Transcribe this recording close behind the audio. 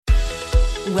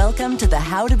Welcome to the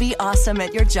How to Be Awesome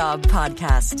at Your Job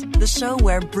podcast, the show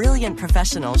where brilliant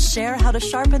professionals share how to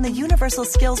sharpen the universal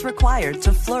skills required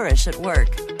to flourish at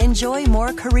work. Enjoy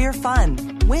more career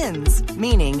fun, wins,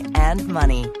 meaning, and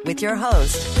money with your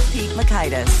host, Pete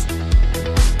Mockaitis.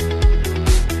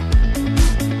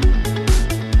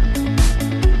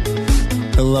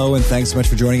 Hello, and thanks so much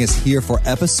for joining us here for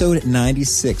episode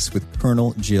 96 with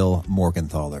Colonel Jill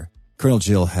Morgenthaler. Colonel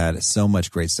Jill had so much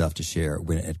great stuff to share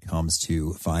when it comes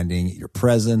to finding your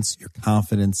presence, your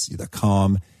confidence, the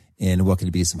calm in what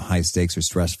could be some high stakes or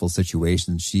stressful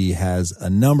situations. She has a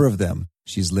number of them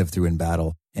she's lived through in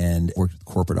battle and worked with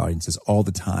corporate audiences all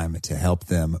the time to help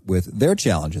them with their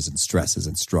challenges and stresses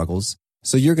and struggles.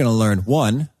 So you're going to learn,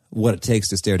 1, what it takes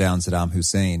to stare down Saddam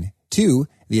Hussein, 2,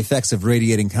 the effects of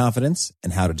radiating confidence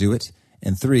and how to do it,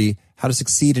 and 3, how to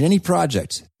succeed in any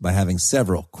project by having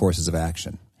several courses of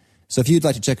action. So if you'd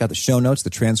like to check out the show notes, the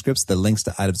transcripts, the links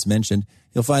to items mentioned,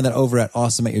 you'll find that over at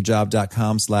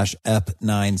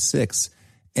awesomeatyourjob.com/ep96.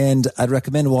 And I'd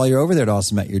recommend while you're over there at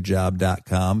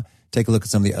awesomeatyourjob.com, take a look at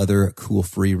some of the other cool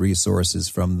free resources,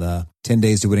 from the 10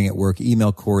 Days to Winning at Work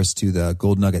email course to the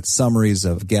Gold Nugget summaries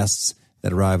of guests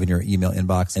that arrive in your email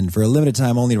inbox. And for a limited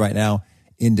time only right now,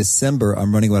 in December,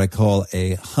 I'm running what I call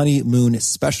a honeymoon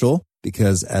special,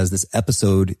 because as this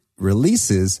episode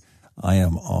releases, I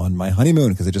am on my honeymoon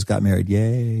because I just got married.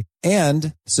 Yay.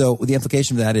 And so the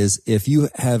implication of that is, if you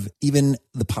have even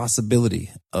the possibility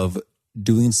of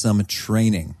doing some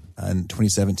training in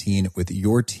 2017 with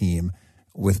your team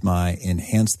with my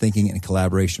Enhanced Thinking and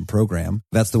Collaboration program,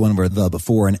 that's the one where the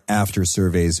before and after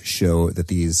surveys show that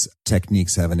these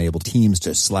techniques have enabled teams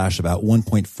to slash about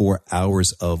 1.4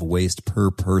 hours of waste per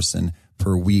person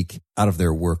per week out of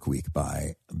their work week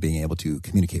by being able to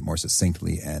communicate more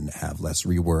succinctly and have less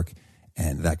rework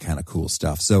and that kind of cool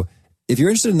stuff. So if you're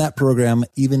interested in that program,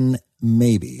 even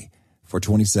maybe for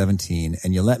 2017,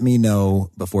 and you let me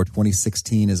know before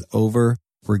 2016 is over,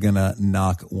 we're going to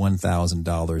knock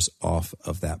 $1,000 off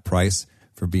of that price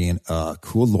for being a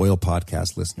cool, loyal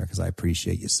podcast listener, because I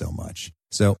appreciate you so much.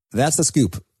 So that's the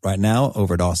scoop right now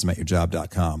over at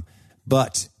awesomeatyourjob.com.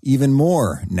 But even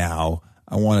more now,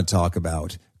 I want to talk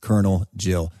about Colonel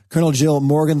Jill. Colonel Jill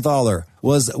Morgenthaler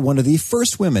was one of the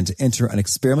first women to enter an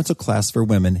experimental class for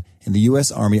women in the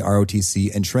U.S. Army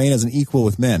ROTC and train as an equal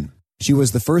with men. She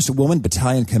was the first woman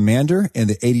battalion commander in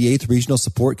the 88th Regional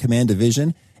Support Command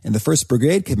Division and the first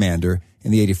brigade commander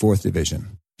in the 84th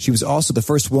Division. She was also the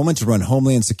first woman to run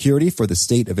Homeland Security for the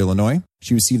state of Illinois.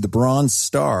 She received the Bronze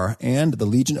Star and the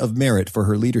Legion of Merit for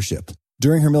her leadership.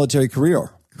 During her military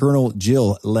career, Colonel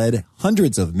Jill led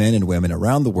hundreds of men and women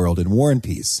around the world in war and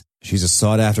peace. She's a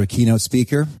sought-after keynote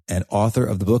speaker and author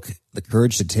of the book, The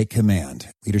Courage to Take Command,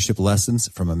 Leadership Lessons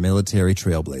from a Military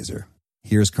Trailblazer.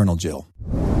 Here's Colonel Jill.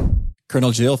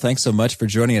 Colonel Jill, thanks so much for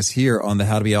joining us here on the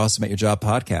How to Be Awesome at Your Job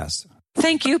podcast.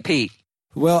 Thank you, Pete.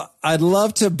 Well, I'd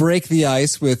love to break the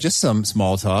ice with just some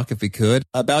small talk, if we could,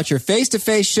 about your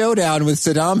face-to-face showdown with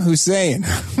Saddam Hussein.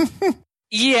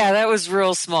 Yeah, that was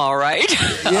real small, right?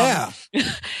 Yeah.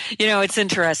 It's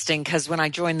interesting because when I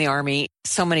joined the Army,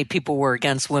 so many people were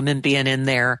against women being in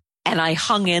there. And I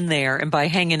hung in there. And by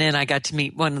hanging in, I got to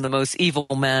meet one of the most evil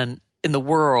men in the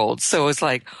world. So it was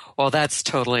like, well, that's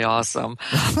totally awesome.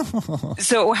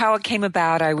 So how it came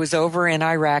about, I was over in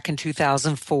Iraq in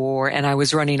 2004, and I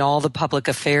was running all the public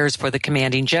affairs for the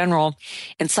commanding general.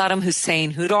 And Saddam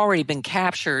Hussein, who'd already been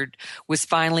captured, was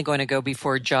finally going to go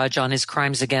before a judge on his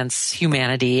crimes against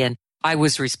humanity. And I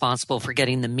was responsible for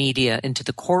getting the media into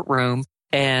the courtroom.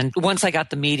 And once I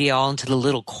got the media all into the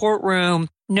little courtroom,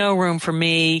 no room for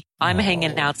me. I'm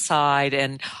hanging outside,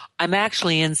 and I'm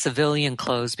actually in civilian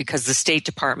clothes because the State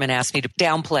Department asked me to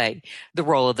downplay the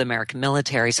role of the American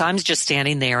military. So I'm just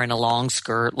standing there in a long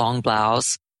skirt, long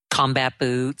blouse, combat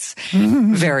boots,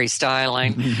 very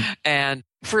styling. And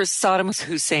first, Saddam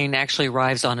Hussein actually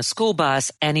arrives on a school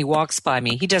bus, and he walks by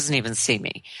me. He doesn't even see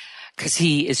me because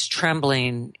he is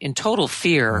trembling in total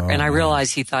fear. And I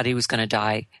realized he thought he was going to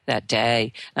die that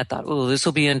day. I thought, oh, this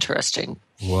will be interesting.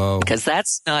 Whoa. Because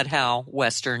that's not how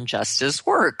Western justice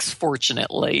works,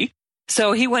 fortunately.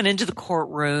 So he went into the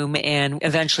courtroom and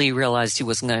eventually he realized he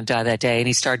wasn't going to die that day. And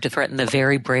he started to threaten the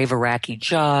very brave Iraqi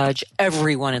judge,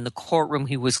 everyone in the courtroom.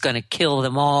 He was going to kill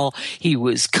them all. He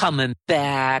was coming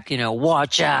back,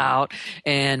 watch out.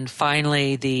 And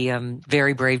finally, the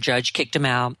very brave judge kicked him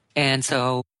out. And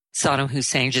so Saddam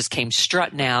Hussein just came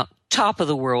strutting out, top of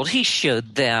the world. He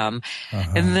showed them.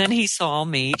 And then he saw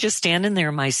me just standing there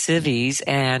in my civvies,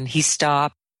 and he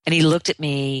stopped and he looked at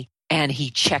me and he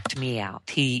checked me out.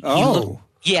 He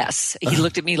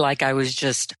looked at me like I was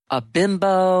just a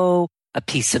bimbo, a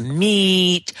piece of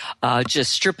meat,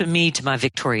 just stripping me to my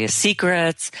Victoria's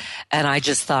Secrets. And I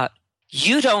just thought,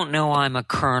 you don't know I'm a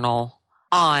colonel.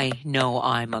 I know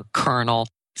I'm a colonel.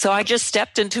 So I just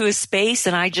stepped into his space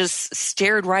and I just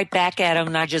stared right back at him.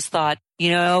 And I just thought,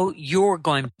 you're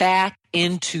going back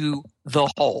into the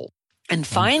hole. And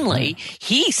finally,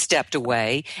 he stepped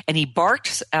away and he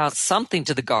barked out something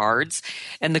to the guards,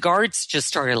 and the guards just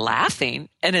started laughing.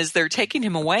 And as they're taking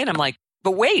him away, and I'm like,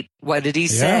 but wait, what did he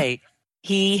say?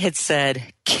 He had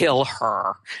said, kill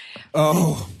her.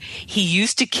 Oh. He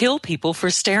used to kill people for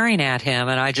staring at him.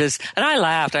 And I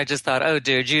laughed. I just thought, oh,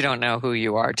 dude, you don't know who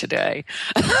you are today.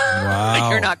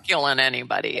 Wow. You're not killing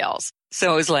anybody else.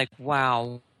 So it was like,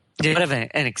 wow, what of an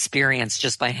experience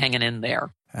just by hanging in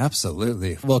there.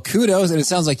 Absolutely. Well, kudos. And it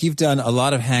sounds like you've done a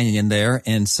lot of hanging in there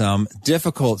in some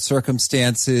difficult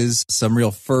circumstances, some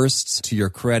real firsts to your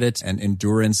credit and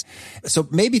endurance. So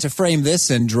maybe to frame this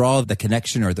and draw the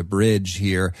connection or the bridge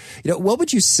here, what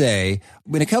would you say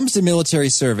when it comes to military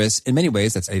service? In many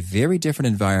ways, that's a very different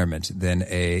environment than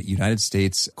a United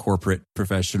States corporate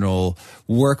professional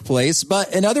workplace.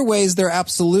 But in other ways, there are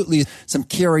absolutely some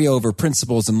carryover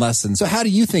principles and lessons. So how do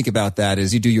you think about that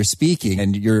as you do your speaking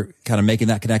and you're kind of making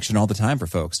that connection all the time for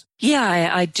folks?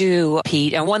 Yeah, I do,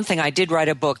 Pete. And one thing, I did write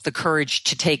a book, The Courage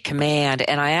to Take Command,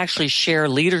 and I actually share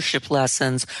leadership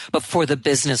lessons, but for the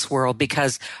business world,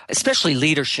 because especially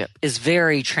leadership is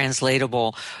very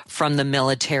translatable from the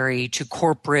military to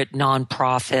corporate,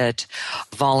 nonprofit,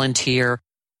 volunteer.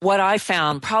 What I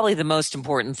found probably the most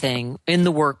important thing in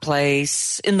the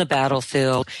workplace, in the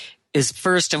battlefield, is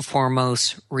first and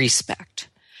foremost respect.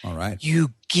 All right. You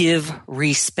give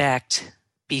respect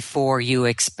before you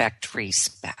expect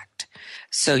respect.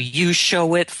 So you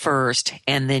show it first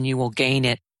and then you will gain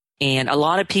it. And a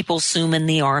lot of people assume in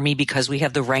the Army, because we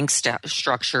have the rank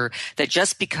structure, that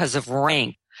just because of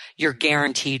rank, you're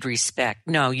guaranteed respect.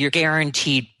 No, you're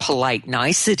guaranteed polite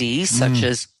niceties, such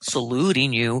as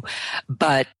saluting you.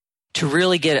 But to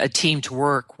really get a team to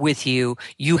work with you,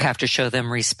 you have to show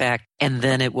them respect, and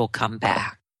then it will come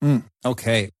back.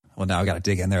 Okay. Well, now I got to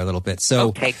dig in there a little bit. So,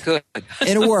 okay, good.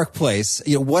 In a workplace,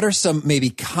 what are some maybe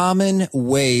common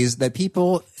ways that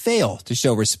people fail to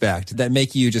show respect that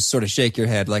make you just sort of shake your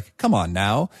head like, come on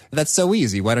now, that's so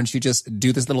easy. Why don't you just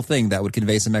do this little thing that would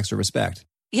convey some extra respect?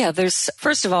 Yeah, there's,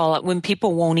 first of all, when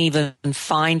people won't even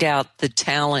find out the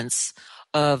talents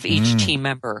of each team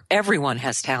member. Everyone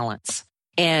has talents.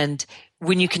 And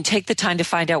when you can take the time to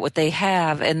find out what they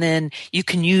have, and then you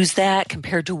can use that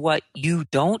compared to what you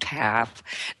don't have,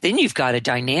 then you've got a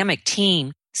dynamic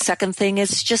team. Second thing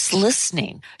is just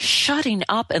listening, shutting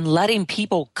up and letting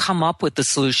people come up with the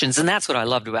solutions. And that's what I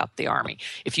loved about the Army.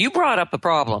 If you brought up a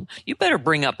problem, you better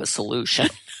bring up a solution.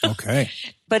 Okay.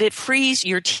 But it frees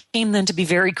your team then to be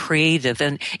very creative.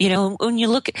 And, when you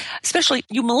look, especially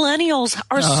you millennials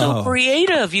are so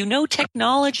creative,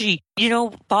 technology,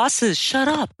 bosses, shut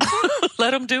up,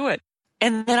 let them do it.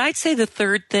 And then I'd say the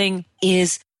third thing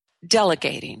is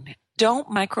delegating. Don't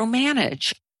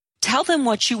micromanage. Tell them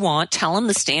what you want, tell them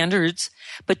the standards,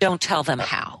 but don't tell them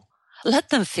how. Let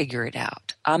them figure it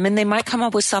out. And they might come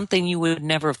up with something you would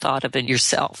never have thought of it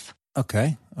yourself.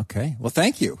 Okay. Well,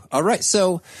 thank you. All right.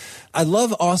 So I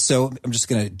love also, I'm just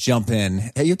going to jump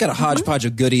in. Hey, you've got a hodgepodge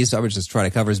of goodies. So I would just try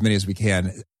to cover as many as we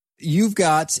can. You've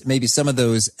got maybe some of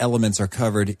those elements are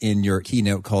covered in your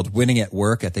keynote called Winning at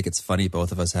Work. I think it's funny.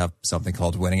 Both of us have something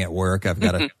called Winning at Work. I've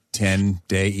got a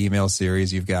 10-day email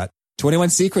series. You've got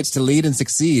 21 secrets to lead and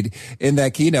succeed in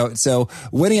that keynote. So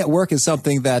Winning at Work is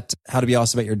something that How to Be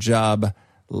Awesome at Your Job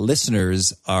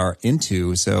listeners are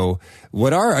into. So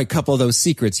what are a couple of those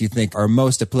secrets you think are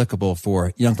most applicable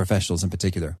for young professionals in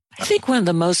particular? I think one of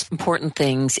the most important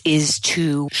things is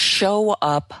to show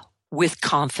up with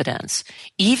confidence.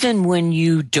 Even when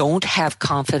you don't have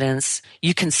confidence,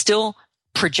 you can still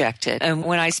project it. And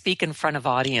when I speak in front of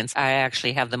audience, I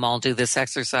actually have them all do this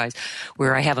exercise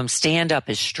where I have them stand up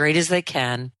as straight as they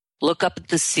can, look up at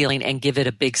the ceiling and give it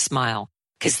a big smile.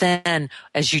 Because then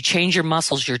as you change your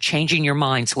muscles, you're changing your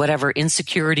minds, whatever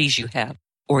insecurities you have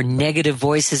or negative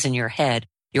voices in your head,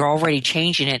 you're already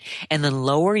changing it. And then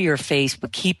lower your face,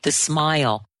 but keep the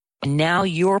smile. And now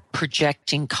you're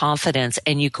projecting confidence,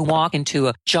 and you can walk into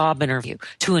a job interview,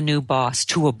 to a new boss,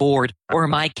 to a board, or in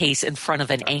my case, in front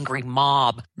of an angry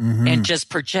mob, and just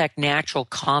project natural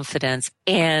confidence.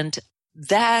 And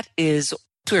that is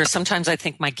where sometimes I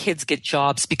think my kids get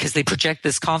jobs because they project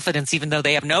this confidence even though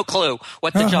they have no clue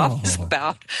what the job is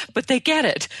about. But they get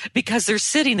it because they're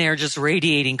sitting there just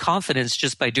radiating confidence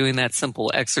just by doing that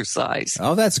simple exercise.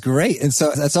 Oh, that's great. And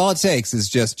so that's all it takes is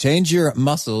just change your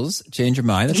muscles, change your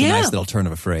mind. That's a nice little turn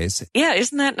of a phrase. Yeah,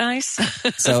 isn't that nice?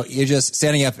 So you're just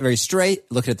standing up very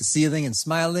straight, looking at the ceiling and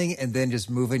smiling, and then just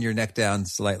moving your neck down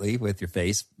slightly with your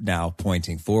face now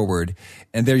pointing forward.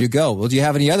 And there you go. Well, do you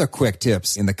have any other quick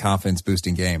tips in the confidence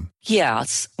boosting game?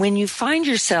 Yes. When you find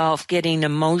yourself getting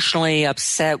emotionally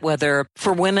upset, whether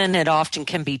for women it often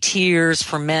can be tears,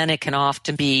 for men it can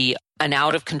often be an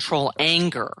out of control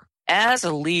anger. As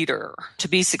a leader, to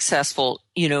be successful,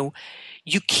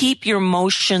 you keep your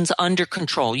emotions under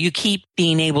control. You keep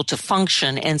being able to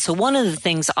function. And so one of the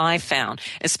things I found,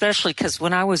 especially because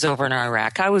when I was over in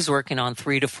Iraq, I was working on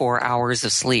 3 to 4 hours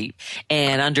of sleep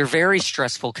and under very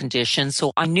stressful conditions.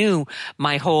 So I knew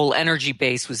my whole energy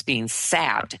base was being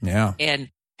sapped. Yeah. And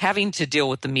having to deal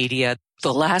with the media,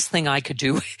 the last thing I could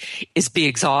do is be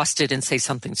exhausted and say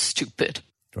something stupid.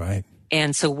 Right.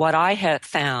 And so what I have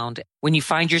found when you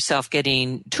find yourself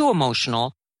getting too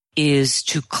emotional is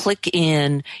to click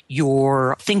in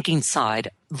your thinking side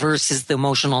versus the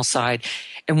emotional side.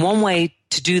 And one way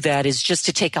to do that is just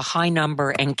to take a high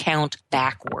number and count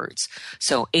backwards.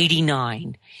 So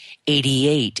 89,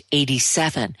 88,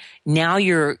 87. Now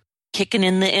you're kicking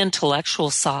in the intellectual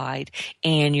side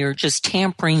and you're just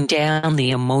tampering down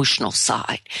the emotional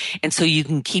side. And so you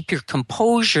can keep your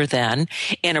composure then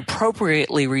and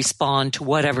appropriately respond to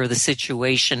whatever the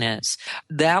situation is.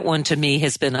 That one to me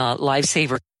has been a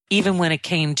lifesaver. Even when it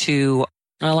came to,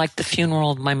 like the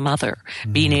funeral of my mother,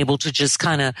 being able to just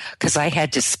because I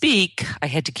had to speak, I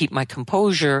had to keep my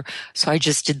composure. So I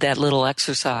just did that little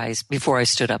exercise before I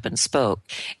stood up and spoke.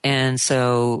 And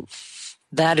so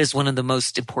that is one of the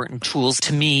most important tools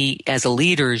to me as a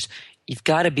leader. You've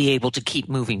got to be able to keep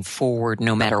moving forward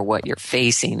no matter what you're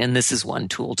facing. And this is one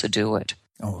tool to do it.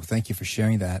 Oh, thank you for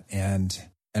sharing that. And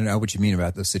I know what you mean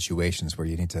about those situations where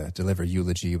you need to deliver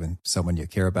eulogy when someone you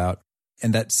care about.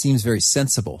 And that seems very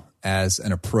sensible as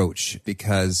an approach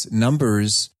because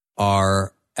numbers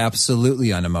are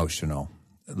absolutely unemotional.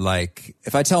 Like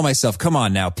if I tell myself, come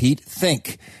on now, Pete,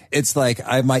 think, it's like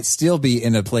I might still be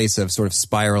in a place of sort of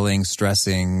spiraling,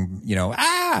 stressing,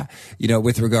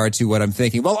 with regard to what I'm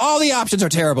thinking. Well, all the options are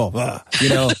terrible,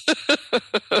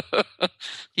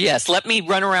 Yes, let me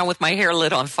run around with my hair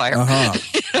lit on fire.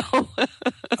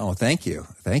 Oh, thank you.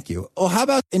 Thank you. Oh, how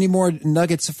about any more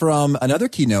nuggets from another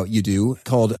keynote you do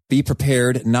called Be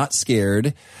Prepared, Not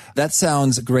Scared? That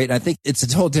sounds great. I think it's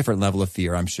a whole different level of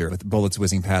fear, I'm sure, with bullets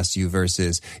whizzing past you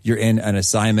versus you're in an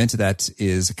assignment that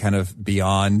is kind of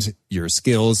beyond your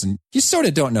skills and you sort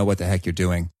of don't know what the heck you're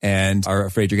doing and are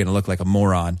afraid you're going to look like a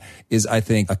moron is, I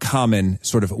think, a common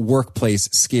sort of workplace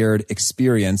scared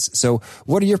experience. So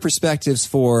what are your perspectives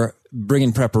for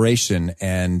bringing preparation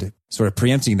and sort of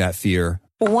preempting that fear?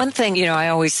 Well, one thing, I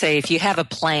always say, if you have a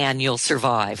plan, you'll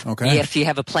survive. Okay. If you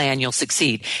have a plan, you'll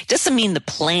succeed. Doesn't mean the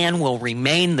plan will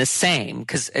remain the same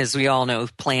because as we all know,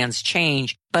 plans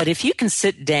change. But if you can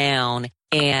sit down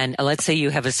and let's say you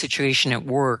have a situation at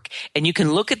work and you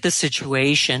can look at the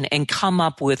situation and come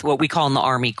up with what we call in the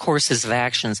Army courses of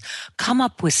actions, come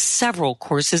up with several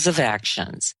courses of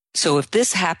actions. So if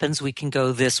this happens, we can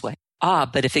go this way.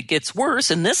 But if it gets worse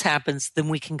and this happens, then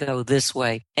we can go this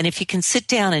way. And if you can sit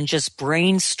down and just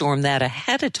brainstorm that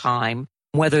ahead of time,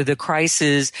 whether the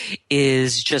crisis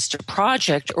is just a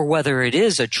project or whether it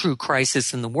is a true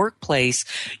crisis in the workplace,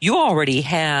 you already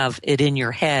have it in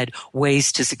your head,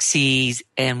 ways to succeed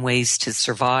and ways to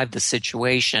survive the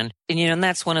situation. And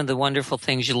that's one of the wonderful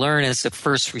things you learn as a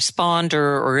first responder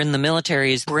or in the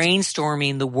military is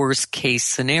brainstorming the worst case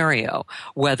scenario,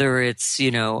 whether it's,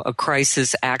 a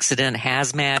crisis, accident,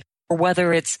 hazmat, or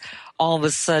whether it's all of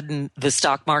a sudden the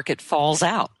stock market falls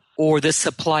out. Or the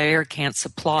supplier can't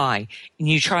supply. And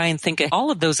you try and think of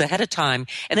all of those ahead of time,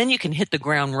 and then you can hit the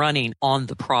ground running on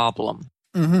the problem.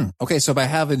 Mm-hmm. Okay, so by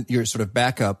having your sort of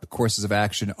backup courses of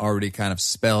action already kind of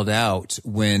spelled out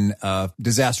when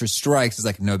disaster strikes, it's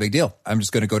like, no big deal. I'm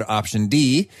just going to go to option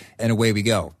D, and away we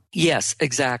go. Yes,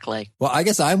 exactly. Well, I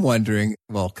guess I'm wondering,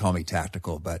 call me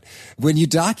tactical, but when you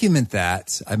document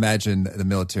that, I imagine the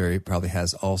military probably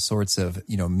has all sorts of,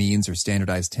 means or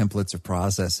standardized templates or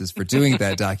processes for doing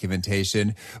that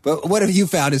documentation. But what have you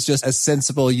found is just a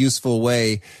sensible, useful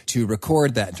way to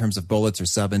record that in terms of bullets or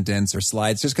sub-indents or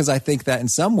slides? Just because I think that in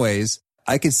some ways,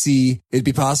 I could see it'd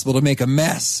be possible to make a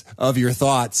mess of your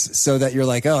thoughts so that you're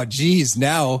like, oh, geez,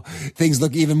 now things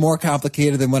look even more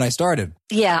complicated than when I started.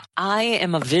 Yeah, I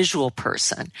am a visual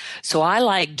person. So I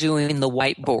like doing the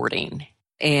whiteboarding.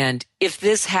 And if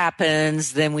this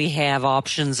happens, then we have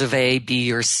options of A,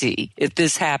 B, or C. If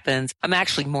this happens, I'm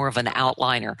actually more of an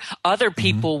outliner. Other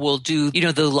people will do,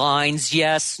 the lines,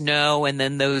 yes, no, and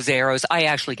then those arrows. I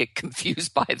actually get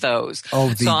confused by those.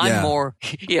 I'm more,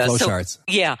 flowcharts.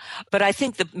 Yeah. But I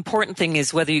think the important thing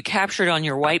is whether you capture it on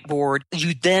your whiteboard,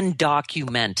 you then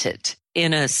document it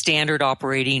in a standard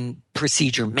operating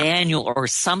procedure manual or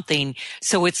something.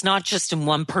 So it's not just in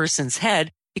one person's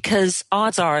head, because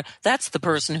odds are that's the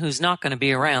person who's not going to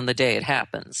be around the day it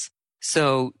happens.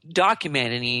 So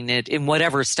documenting it in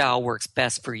whatever style works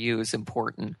best for you is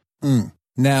important.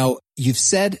 Now, you've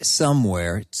said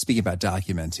somewhere, speaking about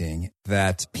documenting,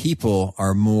 that people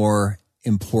are more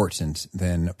important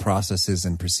than processes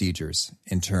and procedures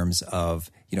in terms of,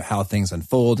 how things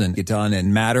unfold and get done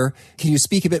and matter. Can you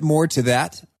speak a bit more to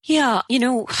that? Yeah,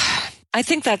 I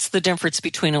think that's the difference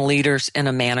between a leader and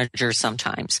a manager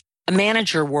sometimes. A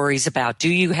manager worries about, do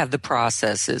you have the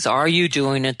processes? Are you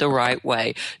doing it the right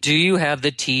way? Do you have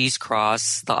the T's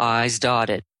crossed, the I's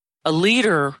dotted? A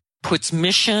leader puts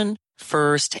mission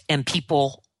first and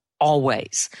people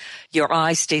always. Your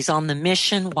eye stays on the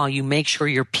mission while you make sure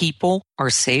your people are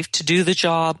safe to do the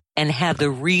job and have the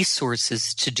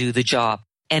resources to do the job.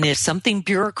 And if something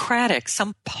bureaucratic,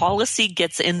 some policy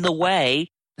gets in the way,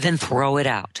 then throw it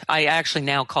out. I actually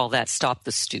now call that stop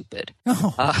the stupid.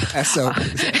 STS.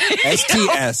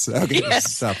 Okay,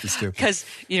 yes. Stop the stupid. Because,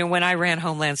 when I ran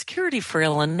Homeland Security for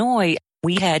Illinois,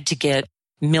 we had to get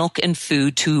milk and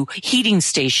food to heating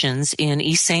stations in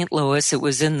East St. Louis. It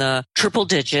was in the triple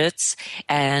digits.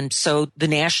 And so the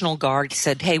National Guard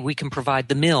said, hey, we can provide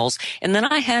the meals. And then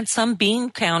I had some bean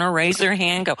counter raise their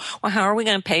hand, go, well, how are we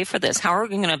going to pay for this? How are we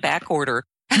going to back order?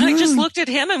 And I just looked at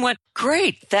him and went,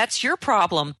 great, that's your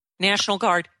problem. National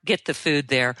Guard, get the food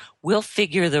there. We'll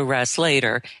figure the rest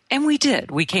later. And we did.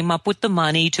 We came up with the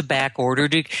money to back order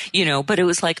to, but it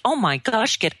was like, oh my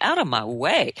gosh, get out of my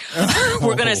way.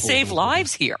 We're going to save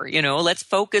lives here. Let's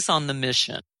focus on the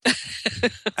mission.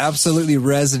 Absolutely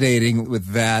resonating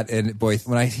with that. And boy,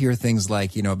 when I hear things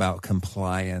like, about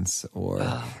compliance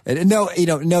and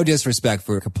no disrespect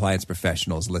for compliance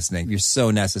professionals listening. You're so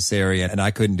necessary and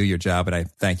I couldn't do your job and I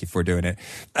thank you for doing it.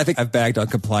 I think I've bagged on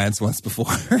compliance once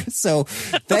before. So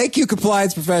thank you,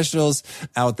 compliance professionals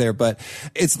out there. But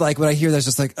it's like when I hear that, it's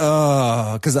just like,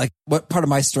 because what part of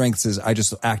my strengths is I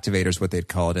just activators, what they'd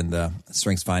call it in the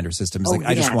Strengths Finder system. It's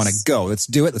I just want to go. Let's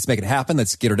do it. Let's make it happen.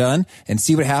 Let's get her done and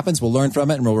see what happens. We'll learn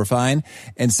from it and we'll refine.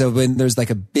 And so when there's like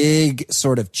a big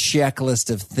sort of checklist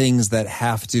of things that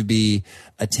have to be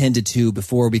attended to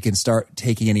before we can start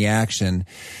taking any action,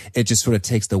 it just sort of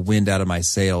takes the wind out of my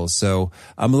sails. So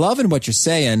I'm loving what you're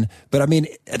saying, but I mean,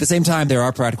 at the same time, there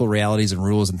are practical realities and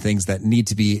rules and things that need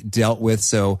to be dealt with.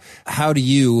 So how do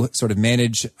you sort of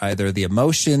manage either the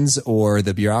emotions or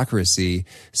the bureaucracy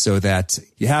so that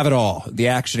you have it all, the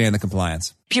action and the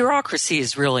compliance? Bureaucracy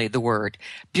is really the word.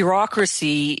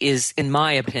 Bureaucracy is, in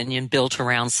my opinion, built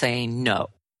around saying no.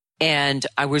 And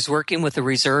I was working with a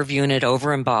reserve unit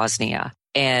over in Bosnia,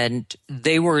 and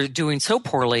they were doing so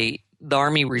poorly, the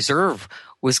Army Reserve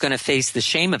was going to face the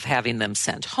shame of having them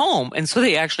sent home. And so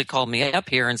they actually called me up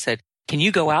here and said, can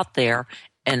you go out there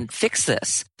and fix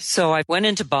this? So I went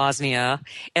into Bosnia,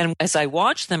 and as I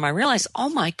watched them, I realized, oh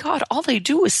my God, all they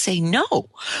do is say no.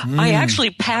 I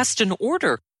actually passed an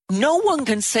order. No one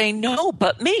can say no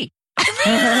but me.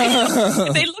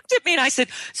 They looked at me and I said,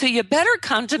 so you better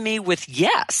come to me with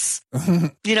yes.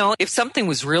 If something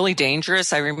was really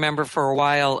dangerous, I remember for a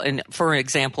while, and for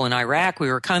example, in Iraq, we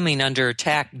were coming under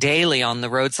attack daily on the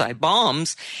roadside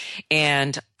bombs.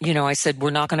 And, I said, we're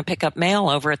not going to pick up mail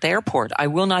over at the airport. I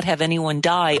will not have anyone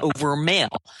die over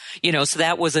mail. So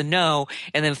that was a no.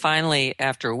 And then finally,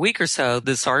 after a week or so,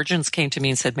 the sergeants came to me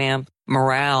and said, ma'am,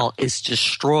 morale is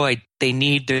destroyed. They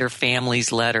need their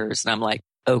families' letters. And I'm like,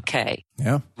 okay,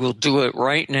 we'll do it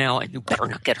right now, and you better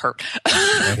not get hurt.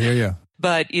 I hear you.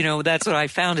 But, that's what I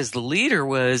found as the leader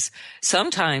was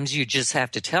sometimes you just have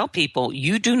to tell people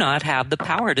you do not have the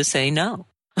power to say no.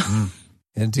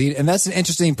 Indeed. And that's an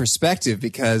interesting perspective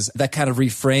because that kind of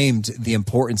reframed the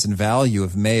importance and value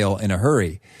of mail in a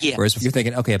hurry. Yes. Whereas if you're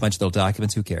thinking, okay, a bunch of little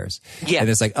documents, who cares? Yeah. And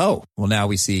it's like, oh, well, now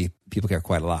we see people care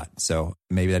quite a lot. So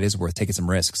maybe that is worth taking some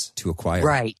risks to acquire.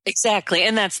 Right. Exactly.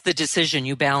 And that's the decision.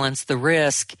 You balance the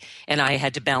risk. And I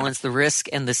had to balance the risk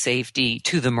and the safety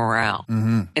to the morale.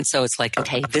 And so it's like,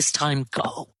 okay, this time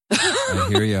go. I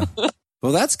hear you.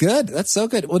 Well, that's good. That's so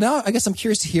good. Well, now I guess I'm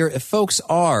curious to hear if folks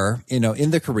are, in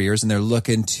their careers and they're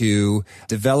looking to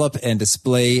develop and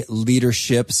display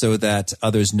leadership so that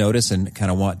others notice and kind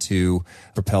of want to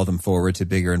propel them forward to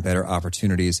bigger and better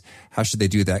opportunities. How should they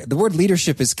do that? The word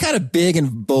leadership is kind of big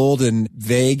and bold and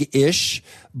vague-ish,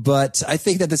 but I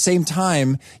think that at the same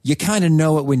time, you kind of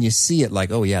know it when you see it, like,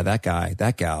 oh yeah, that guy,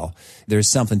 that gal, there's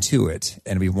something to it.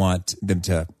 And we want them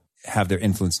to have their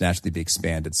influence naturally be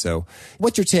expanded. So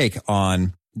what's your take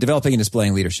on developing and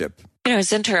displaying leadership?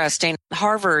 It's interesting.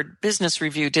 Harvard Business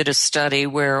Review did a study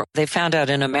where they found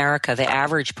out in America, the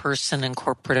average person in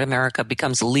corporate America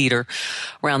becomes a leader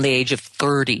around the age of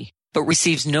 30, but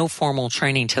receives no formal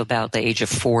training till about the age of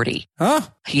 40. Huh?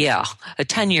 Yeah, a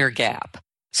 10-year gap.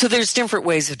 So there's different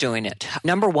ways of doing it.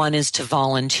 Number one is to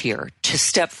volunteer, to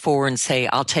step forward and say,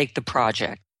 I'll take the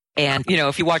project. And,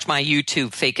 if you watch my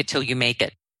YouTube, Fake It Till You Make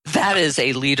It, that is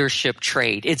a leadership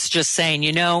trait. It's just saying,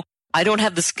 I don't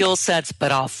have the skill sets,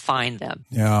 but I'll find them.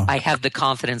 Yeah. I have the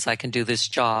confidence I can do this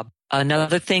job.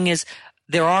 Another thing is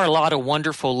there are a lot of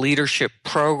wonderful leadership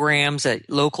programs at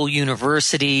local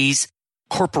universities,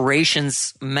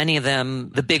 corporations. Many of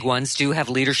them, the big ones, do have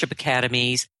leadership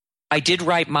academies. I did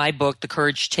write my book, The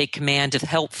Courage to Take Command, to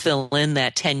help fill in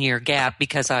that 10-year gap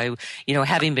because I,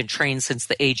 having been trained since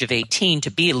the age of 18 to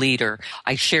be a leader,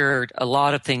 I shared a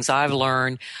lot of things I've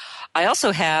learned. I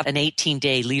also have an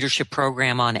 18-day leadership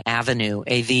program on Avenoo,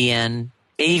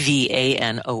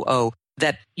 AVANOO,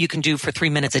 that you can do for 3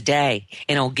 minutes a day.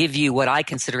 And it'll give you what I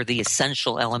consider the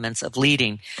essential elements of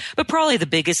leading. But probably the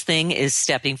biggest thing is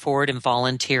stepping forward and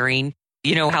volunteering.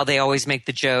 You know how they always make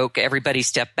the joke, everybody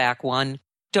step back one.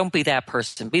 Don't be that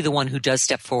person. Be the one who does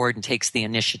step forward and takes the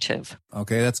initiative.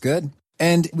 Okay, that's good.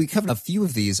 And we covered a few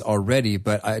of these already,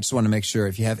 but I just want to make sure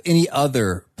if you have any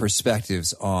other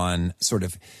perspectives on sort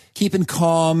of keeping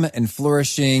calm and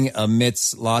flourishing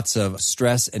amidst lots of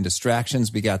stress and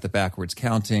distractions. We got the backwards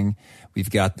counting. We've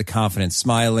got the confident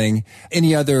smiling.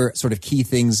 Any other sort of key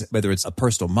things, whether it's a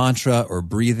personal mantra or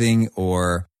breathing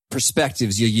or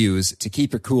perspectives you use to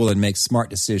keep your cool and make smart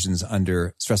decisions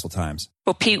under stressful times?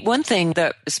 Well, Pete, one thing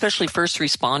that especially first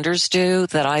responders do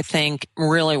that I think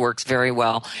really works very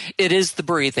well, it is the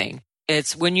breathing.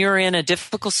 It's when you're in a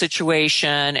difficult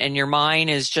situation and your mind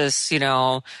is just,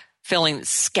 feeling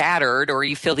scattered or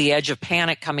you feel the edge of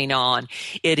panic coming on.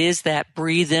 It is that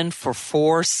breathe in for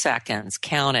 4 seconds,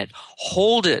 count it,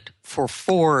 hold it for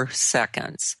 4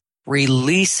 seconds,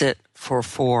 release it for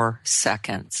 4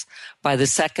 seconds. By the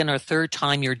second or third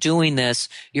time you're doing this,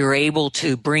 you're able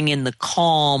to bring in the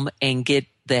calm and get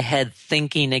the head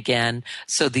thinking again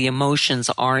so the emotions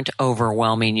aren't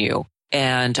overwhelming you.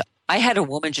 And I had a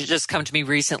woman just come to me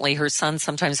recently. Her son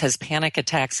sometimes has panic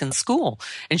attacks in school,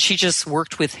 and she just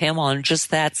worked with him on just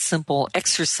that simple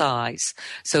exercise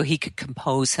so he could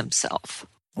compose himself.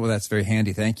 Well, that's very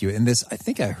handy. Thank you. And this, I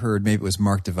think I heard, maybe it was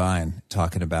Mark Divine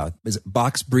talking about, is it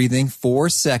box breathing, 4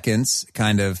 seconds,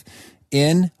 kind of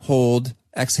in, hold,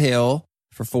 exhale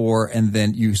for 4, and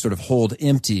then you sort of hold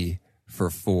empty for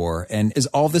 4. And is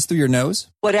all this through your nose?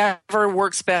 Whatever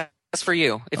works best for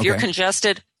you. If you're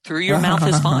congested, through your mouth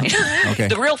is fine. Okay.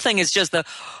 The real thing is just the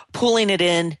pulling it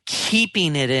in,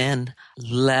 keeping it in,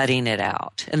 letting it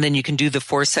out. And then you can do the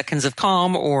 4 seconds of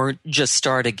calm or just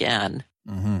start again.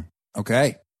 Mm-hmm.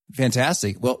 Okay.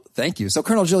 Fantastic. Well, thank you. So,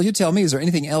 Colonel Jill, you tell me, is there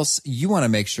anything else you want to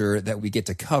make sure that we get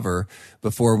to cover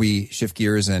before we shift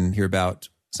gears and hear about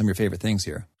some of your favorite things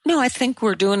here? No, I think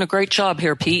we're doing a great job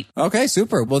here, Pete. Okay,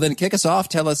 super. Well, then kick us off.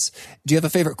 Tell us, do you have a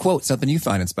favorite quote, something you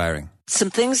find inspiring? Some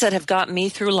things that have gotten me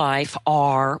through life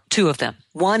are 2 of them.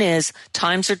 One is,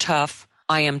 times are tough,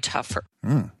 I am tougher.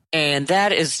 And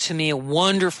that is, to me, a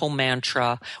wonderful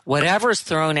mantra. Whatever's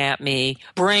thrown at me,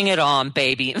 bring it on,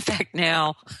 baby. In fact,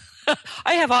 now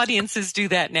I have audiences do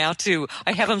that now, too.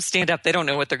 I have them stand up. They don't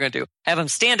know what they're going to do. Have them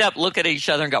stand up, look at each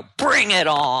other and go, bring it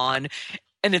on.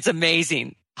 And it's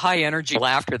amazing. High energy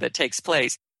laughter that takes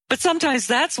place. But sometimes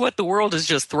that's what the world is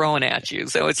just throwing at you.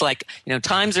 So it's like,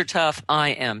 times are tough. I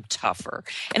am tougher.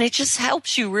 And it just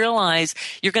helps you realize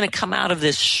you're going to come out of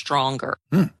this stronger.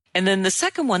 And then the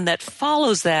second one that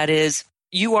follows that is,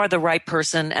 you are the right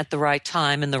person at the right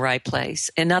time in the right place.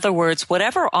 In other words,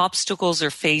 whatever obstacles are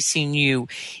facing you,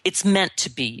 it's meant to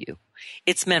be you.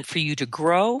 It's meant for you to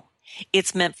grow.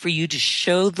 It's meant for you to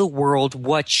show the world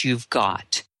what you've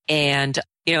got. And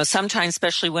sometimes,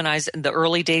 especially when I was in the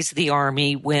early days of the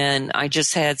Army, when I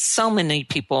just had so many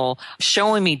people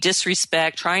showing me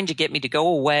disrespect, trying to get me to go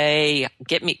away,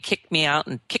 kick me out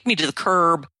and kick me to the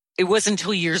curb. It wasn't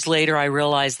until years later I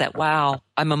realized that, wow,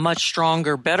 I'm a much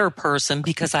stronger, better person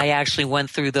because I actually went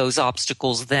through those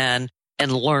obstacles then.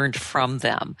 and learned from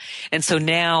them. And so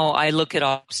now I look at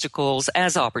obstacles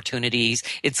as opportunities.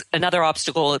 It's another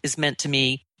obstacle is meant to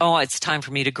me, oh, it's time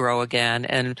for me to grow again.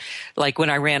 And like when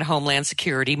I ran Homeland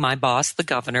Security, my boss, the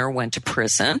governor, went to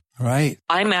prison. Right.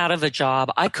 I'm out of a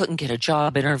job. I couldn't get a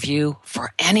job interview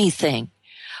for anything.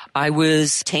 I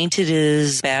was tainted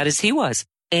as bad as he was.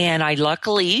 And I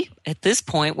luckily at this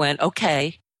point went,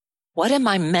 okay, what am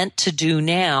I meant to do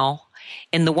now?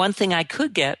 And the one thing I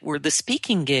could get were the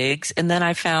speaking gigs. And then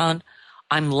I found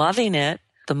I'm loving it.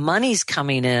 The money's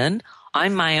coming in.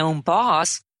 I'm my own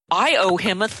boss. I owe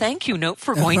him a thank you note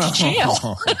for going to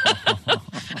jail.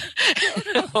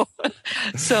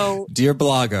 So, dear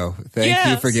Blago, thank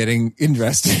you for getting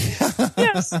interested.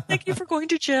 Yes, thank you for going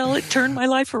to jail. It turned my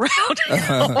life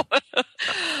around.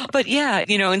 But yeah,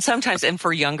 and sometimes, and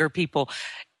for younger people,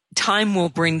 time will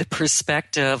bring the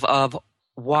perspective of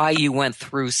why you went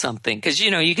through something. Because,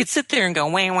 you could sit there and go,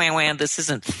 wah, this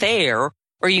isn't fair.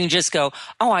 Or you can just go,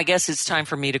 oh, I guess it's time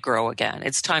for me to grow again.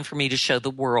 It's time for me to show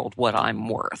the world what I'm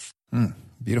worth.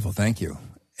 Beautiful. Thank you.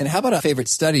 And how about a favorite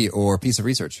study or piece of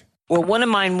research? Well, one of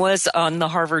mine was on the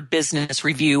Harvard Business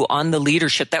Review on the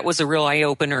leadership. That was a real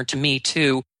eye-opener to me,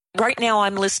 too. Right now,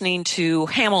 I'm listening to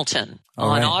Hamilton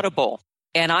on Audible,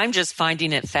 and I'm just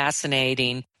finding it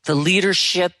fascinating. The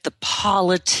leadership, the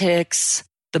politics,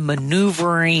 the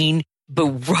maneuvering. But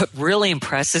what really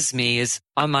impresses me is,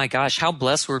 oh my gosh, how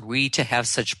blessed were we to have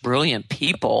such brilliant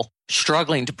people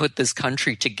struggling to put this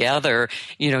country together,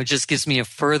 just gives me a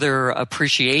further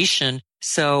appreciation.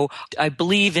 So I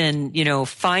believe in,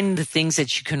 find the things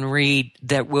that you can read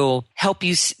that will help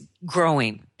you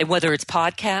growing. And whether it's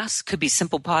podcasts, could be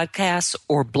simple podcasts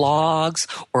or blogs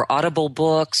or Audible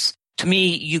books. To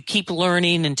me, you keep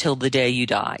learning until the day you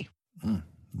die.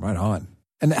 Right on.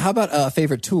 And how about a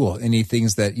favorite tool? Any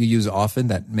things that you use often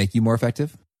that make you more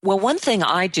effective? Well, one thing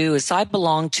I do is I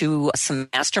belong to some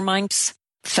masterminds,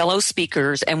 fellow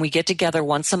speakers, and we get together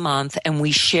once a month and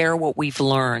we share what we've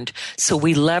learned. So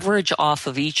we leverage off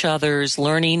of each other's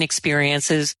learning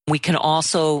experiences. We can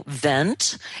also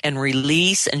vent and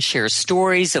release and share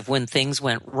stories of when things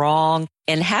went wrong.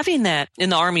 And having that, in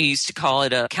the Army, you used to call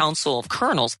it a council of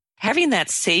colonels. Having that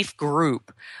safe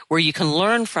group where you can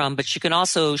learn from, but you can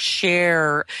also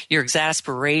share your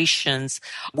exasperations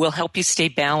will help you stay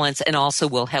balanced and also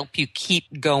will help you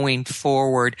keep going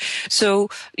forward. So,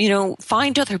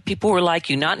 find other people who are like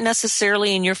you, not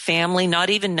necessarily in your family,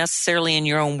 not even necessarily in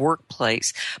your own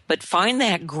workplace, but find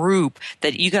that group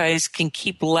that you guys can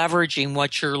keep leveraging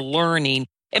what you're learning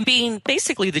and being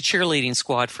basically the cheerleading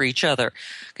squad for each other.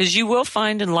 Because you will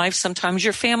find in life sometimes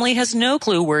your family has no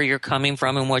clue where you're coming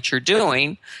from and what you're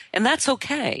doing, and that's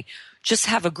okay. Just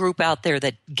have a group out there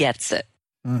that gets it.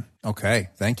 Okay,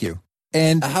 thank you.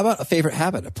 And how about a favorite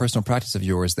habit, a personal practice of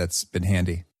yours that's been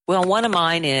handy? Well, one of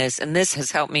mine is, and this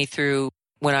has helped me through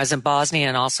when I was in Bosnia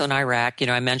and also in Iraq,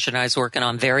 I mentioned I was working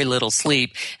on very little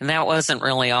sleep, and that wasn't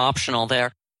really optional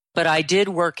there. But I did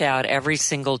work out every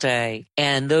single day,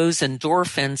 and those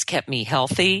endorphins kept me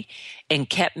healthy and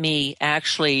kept me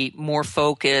actually more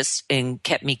focused and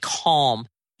kept me calm.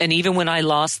 And even when I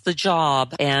lost the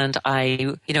job and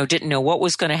I, didn't know what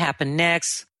was going to happen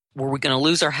next, were we going to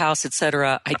lose our house,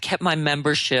 etc., I kept my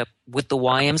membership with the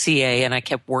YMCA and I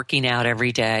kept working out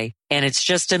every day. And it's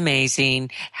just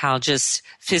amazing how just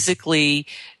physically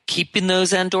keeping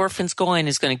those endorphins going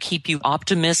is going to keep you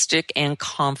optimistic and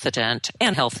confident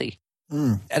and healthy.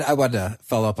 And I want to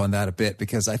follow up on that a bit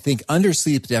because I think under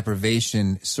sleep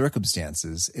deprivation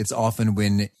circumstances, it's often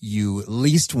when you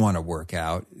least want to work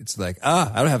out. It's like,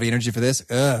 I don't have the energy for this.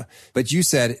 But you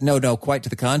said, no, quite to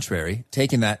the contrary.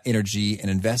 Taking that energy and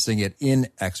investing it in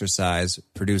exercise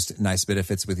produced nice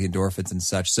benefits with the endorphins and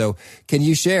such. So can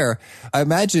you share? I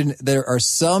imagine there are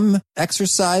some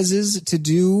exercises to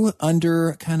do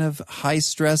under kind of high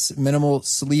stress, minimal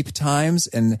sleep times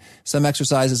and some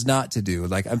exercises not to do.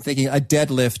 Like I'm thinking a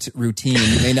deadlift routine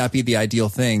may not be the ideal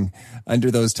thing under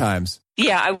those times.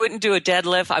 Yeah, I wouldn't do a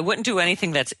deadlift. I wouldn't do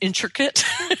anything that's intricate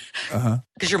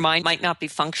because your mind might not be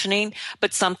functioning.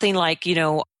 But something like,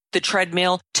 the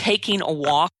treadmill, taking a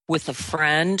walk with a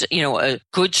friend, a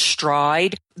good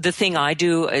stride. The thing I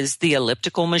do is the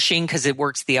elliptical machine because it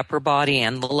works the upper body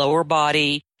and the lower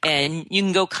body. And you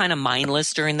can go kind of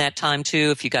mindless during that time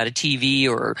too if you got a TV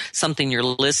or something you're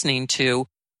listening to.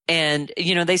 And,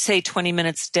 they say 20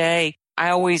 minutes a day.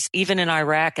 I always, even in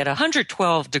Iraq at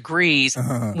 112 degrees,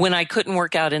 when I couldn't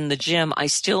work out in the gym, I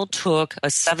still took a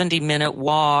 70-minute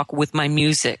walk with my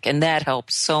music. And that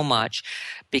helped so much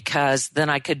because then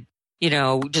I could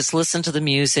just listen to the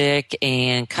music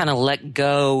and kind of let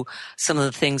go some of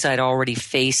the things I'd already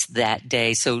faced that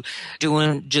day. So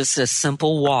doing just a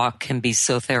simple walk can be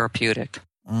so therapeutic.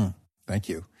 Thank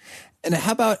you. And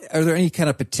how about, are there any kind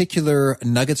of particular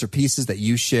nuggets or pieces that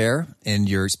you share in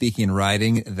your speaking and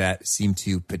writing that seem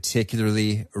to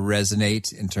particularly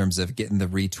resonate in terms of getting the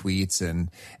retweets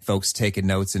and folks taking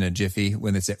notes in a jiffy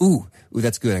when they say, ooh,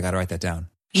 that's good, I got to write that down?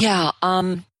 Yeah.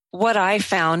 What I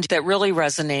found that really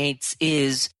resonates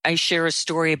is I share a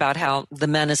story about how the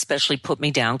men especially put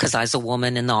me down because I was a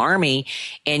woman in the Army,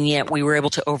 and yet we were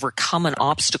able to overcome an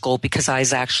obstacle because I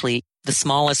was actually the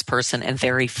smallest person and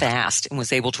very fast and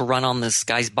was able to run on this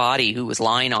guy's body who was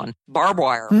lying on barbed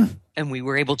wire. And we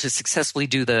were able to successfully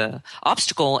do the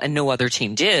obstacle and no other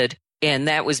team did. And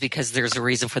that was because there's a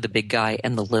reason for the big guy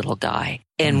and the little guy.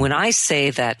 And when I say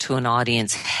that to an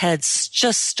audience, heads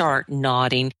just start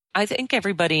nodding. I think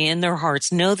everybody in their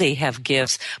hearts know they have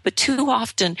gifts, but too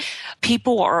often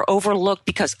people are overlooked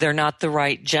because they're not the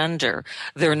right gender,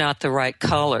 they're not the right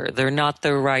color, they're not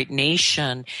the right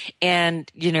nation.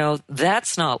 And,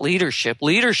 that's not leadership.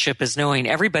 Leadership is knowing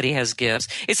everybody has gifts.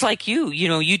 It's like you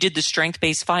did the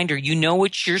strength-based finder. You know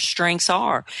what your strengths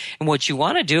are. And what you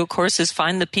want to do, of course, is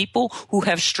find the people who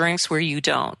have strengths where you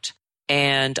don't.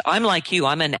 And I'm like you,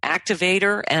 I'm an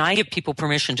activator, and I give people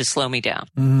permission to slow me down.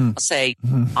 I'll say,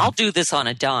 I'll do this on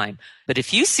a dime. But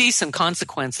if you see some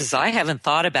consequences I haven't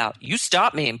thought about, you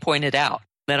stop me and point it out.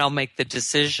 Then I'll make the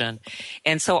decision.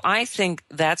 And so I think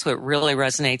that's what really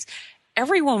resonates.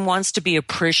 Everyone wants to be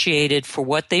appreciated for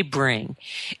what they bring.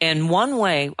 And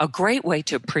a great way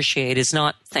to appreciate is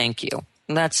not thank you.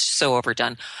 That's so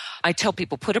overdone. I tell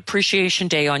people, put Appreciation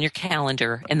Day on your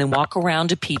calendar and then walk around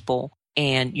to people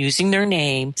and using their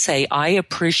name, say, I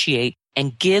appreciate,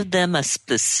 and give them a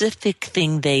specific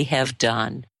thing they have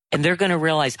done. And they're going to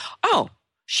realize, oh,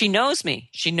 she knows me.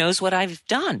 She knows what I've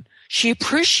done. She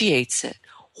appreciates it.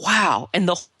 Wow. And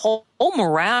the whole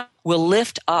morale will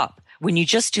lift up when you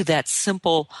just do that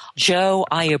simple, Joe,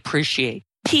 I appreciate.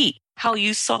 Pete, how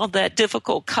you solved that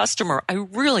difficult customer. I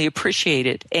really appreciate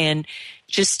it. And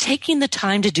just taking the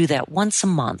time to do that once a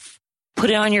month, put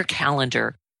it on your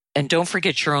calendar. And don't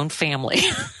forget your own family.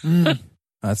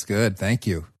 That's good. Thank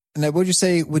you. And what would you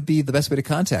say would be the best way to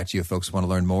contact you if folks want to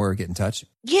learn more or get in touch?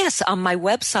 Yes. My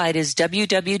website is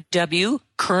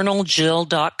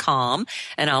www.coloneljill.com.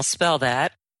 And I'll spell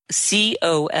that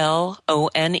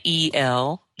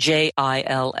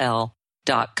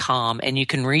COLONELJILL.com. And you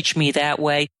can reach me that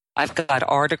way. I've got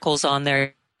articles on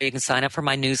there. You can sign up for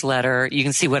my newsletter. You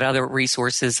can see what other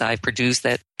resources I've produced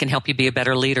that can help you be a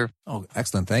better leader. Oh,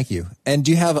 excellent. Thank you. And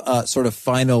do you have a sort of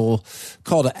final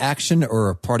call to action or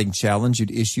a parting challenge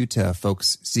you'd issue to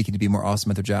folks seeking to be more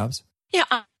awesome at their jobs? Yeah,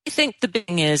 I think the big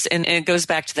thing is, and it goes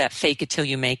back to that fake it till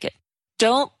you make it.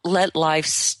 Don't let life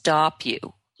stop you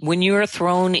when you are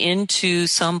thrown into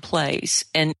some place.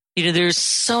 And, there's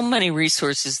so many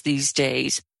resources these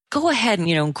days. Go ahead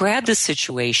and, grab the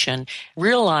situation,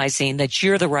 realizing that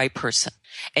you're the right person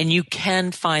and you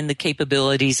can find the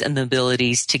capabilities and the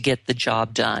abilities to get the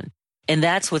job done. And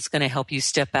that's what's going to help you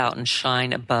step out and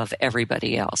shine above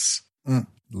everybody else.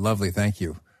 Lovely. Thank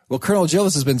you. Well, Colonel Jill,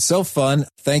 this has been so fun.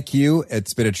 Thank you.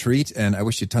 It's been a treat, and I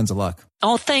wish you tons of luck.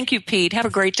 Oh, thank you, Pete. Have a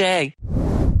great day.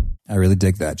 I really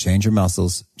dig that. Change your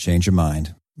muscles, change your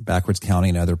mind. Backwards counting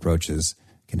and other approaches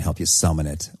can help you summon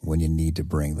it when you need to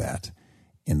bring that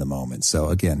in the moment. So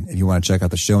again, if you want to check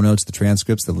out the show notes, the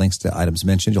transcripts, the links to items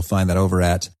mentioned, you'll find that over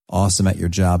at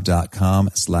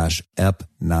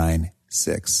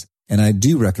awesomeatyourjob.com/ep96. And I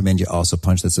do recommend you also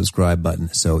punch the subscribe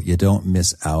button so you don't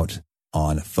miss out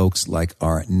on folks like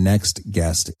our next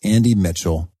guest, Andy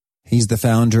Mitchell. He's the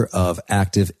founder of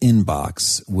Active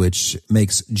Inbox, which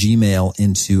makes Gmail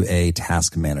into a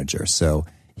task manager. So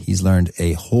he's learned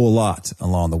a whole lot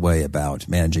along the way about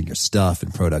managing your stuff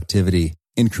and productivity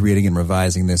in creating and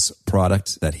revising this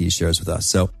product that he shares with us.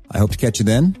 So I hope to catch you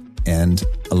then, and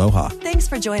aloha. Thanks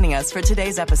for joining us for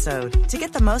today's episode. To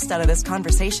get the most out of this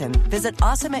conversation, visit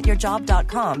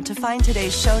awesomeatyourjob.com to find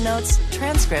today's show notes,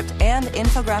 transcript, and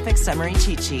infographic summary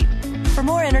cheat sheet. For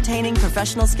more entertaining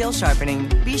professional skill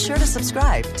sharpening, be sure to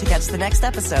subscribe to catch the next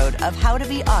episode of How to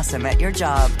Be Awesome at Your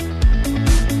Job.